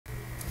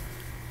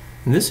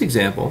In this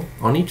example,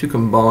 I'll need to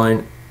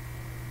combine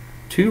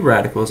two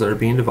radicals that are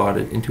being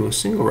divided into a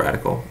single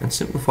radical and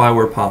simplify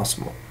where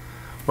possible.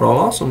 What I'll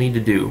also need to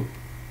do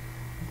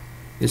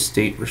is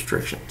state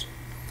restrictions.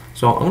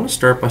 So I'm going to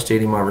start by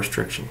stating my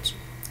restrictions.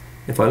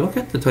 If I look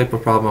at the type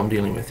of problem I'm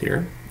dealing with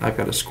here, I've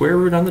got a square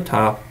root on the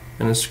top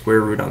and a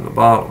square root on the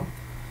bottom.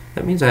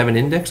 That means I have an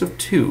index of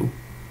 2,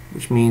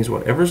 which means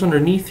whatever's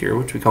underneath here,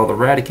 which we call the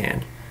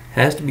radicand,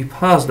 has to be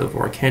positive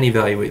or I can't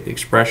evaluate the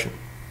expression.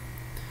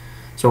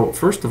 So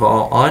first of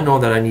all, I know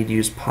that I need to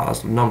use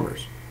positive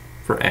numbers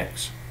for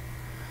x.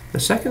 The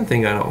second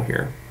thing I know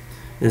here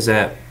is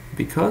that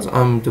because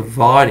I'm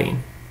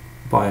dividing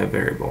by a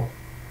variable,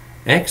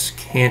 x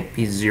can't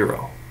be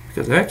 0.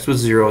 Because if x was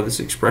 0, this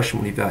expression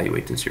would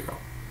evaluate to 0.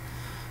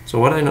 So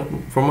what I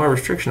know from my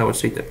restriction, I would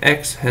state that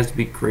x has to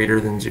be greater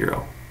than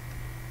 0.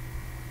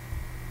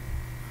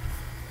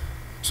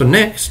 So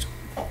next,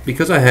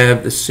 because I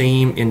have the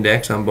same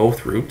index on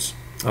both roots,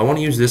 I want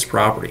to use this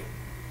property.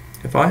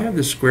 If I have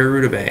the square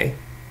root of a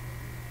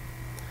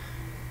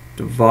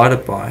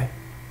divided by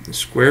the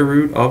square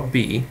root of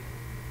b,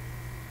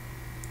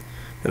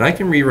 then I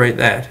can rewrite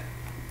that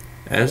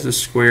as the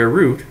square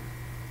root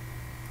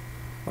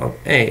of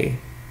a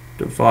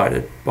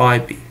divided by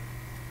b.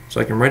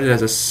 So I can write it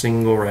as a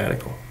single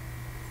radical.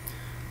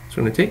 So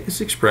I'm going to take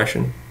this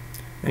expression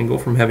and go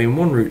from having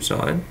one root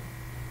sign,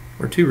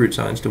 or two root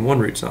signs, to one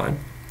root sign,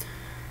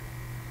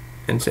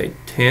 and say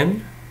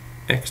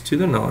 10x to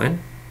the 9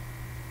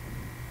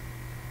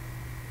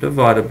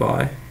 divided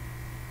by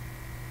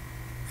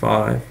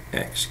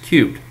 5x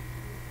cubed.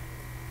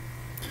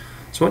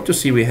 So what you'll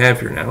see we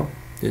have here now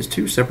is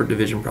two separate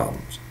division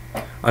problems.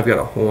 I've got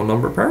a whole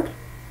number part,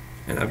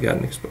 and I've got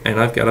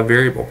a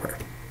variable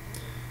part.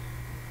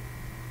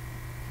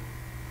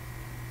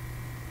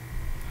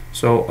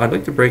 So I'd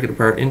like to break it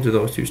apart into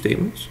those two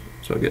statements.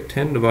 So I've got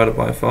 10 divided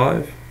by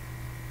 5,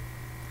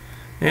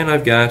 and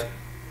I've got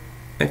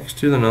x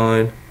to the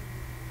 9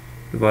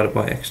 divided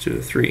by x to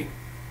the 3.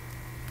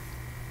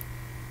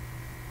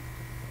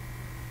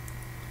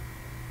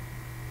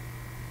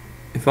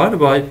 If I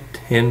divide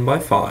 10 by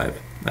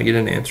 5, I get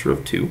an answer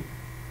of 2.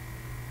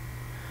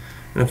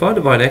 And if I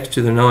divide x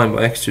to the 9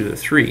 by x to the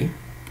 3,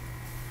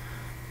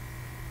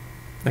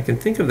 I can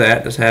think of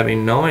that as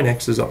having 9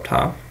 x's up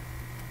top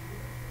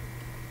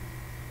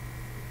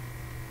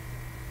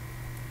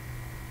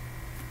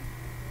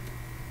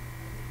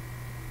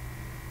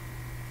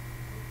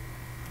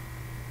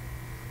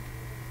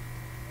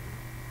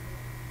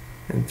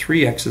and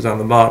 3 x's on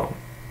the bottom.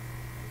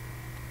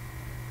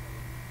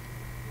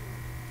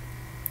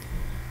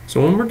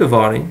 So when we're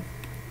dividing,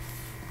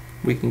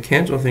 we can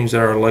cancel things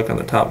that are alike on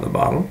the top and the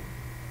bottom.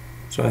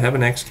 So I have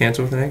an x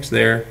cancel with an x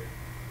there,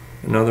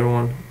 another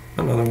one,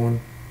 and another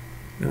one,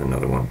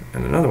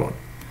 and another one,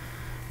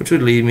 which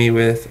would leave me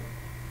with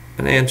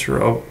an answer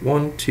of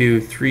 1,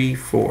 2, 3,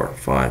 4,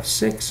 5,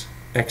 6,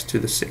 x to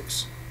the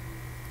 6.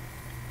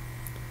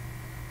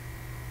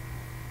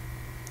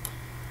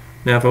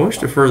 Now if I wish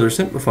to further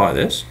simplify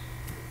this,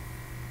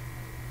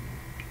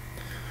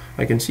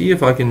 I can see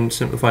if I can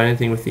simplify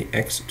anything with the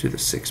x to the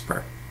 6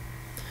 part.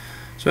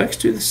 So x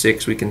to the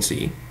 6, we can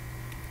see,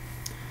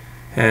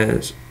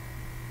 has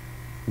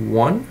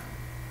 1,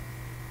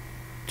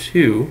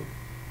 2,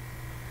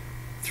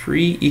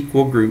 3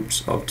 equal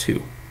groups of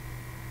 2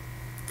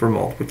 for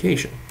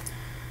multiplication.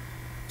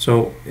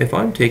 So if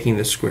I'm taking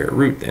the square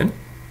root, then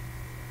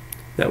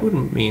that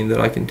would mean that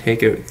I can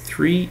take out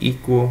 3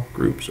 equal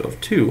groups of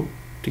 2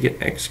 to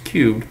get x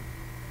cubed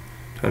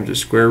times the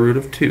square root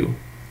of 2,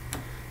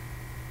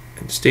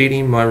 and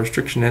stating my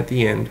restriction at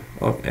the end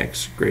of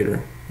x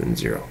greater than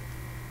 0.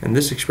 And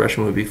this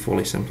expression would be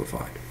fully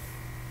simplified.